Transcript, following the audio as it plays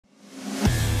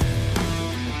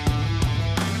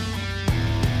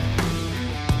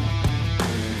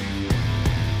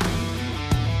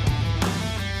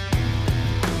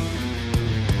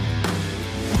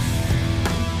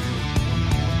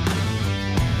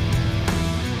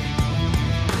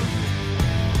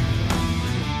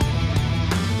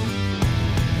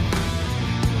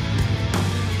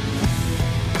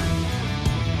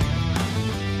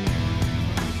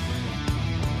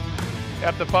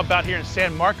F the Pump out here in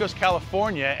San Marcos,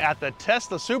 California at the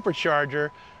Tesla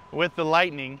Supercharger with the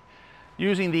Lightning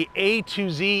using the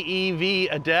A2Z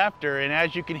EV adapter, and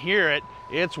as you can hear it,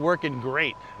 it's working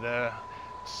great. The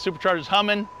Supercharger's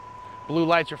humming, blue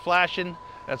lights are flashing.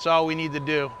 That's all we need to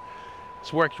do.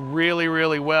 It's worked really,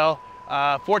 really well.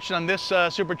 Fortunately on this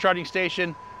supercharging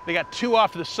station, they got two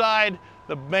off to the side.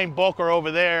 The main bulk are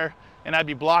over there, and I'd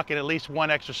be blocking at least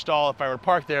one extra stall if I were to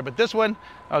park there. But this one,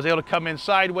 I was able to come in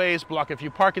sideways, block a few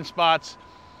parking spots,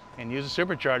 and use a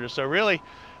supercharger. So really,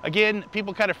 again,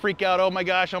 people kind of freak out, oh my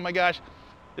gosh,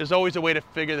 there's always a way to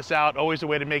figure this out, always a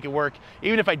way to make it work.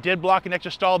 Even if I did block an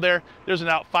extra stall there, there's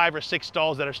about 5 or 6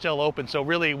 stalls that are still open, so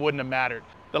really it wouldn't have mattered.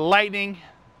 The Lightning,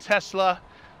 Tesla,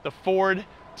 the Ford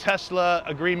Tesla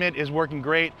agreement is working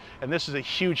great, and this is a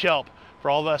huge help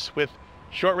for all of us with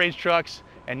short range trucks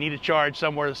and need to charge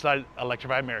somewhere inside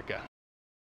Electrify America.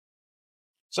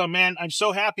 So man, I'm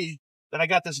so happy that I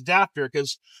got this adapter,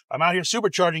 because I'm out here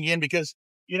supercharging again, because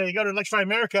you know, you go to Electrify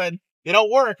America and they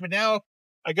don't work, but now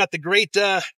I got the great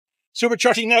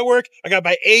supercharging network. I got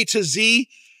my A to Z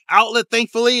outlet,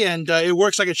 thankfully, and it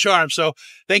works like a charm. So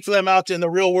thankfully I'm out in the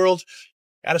real world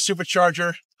at a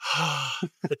supercharger.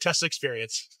 The Tesla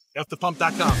experience.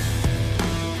 fthepump.com.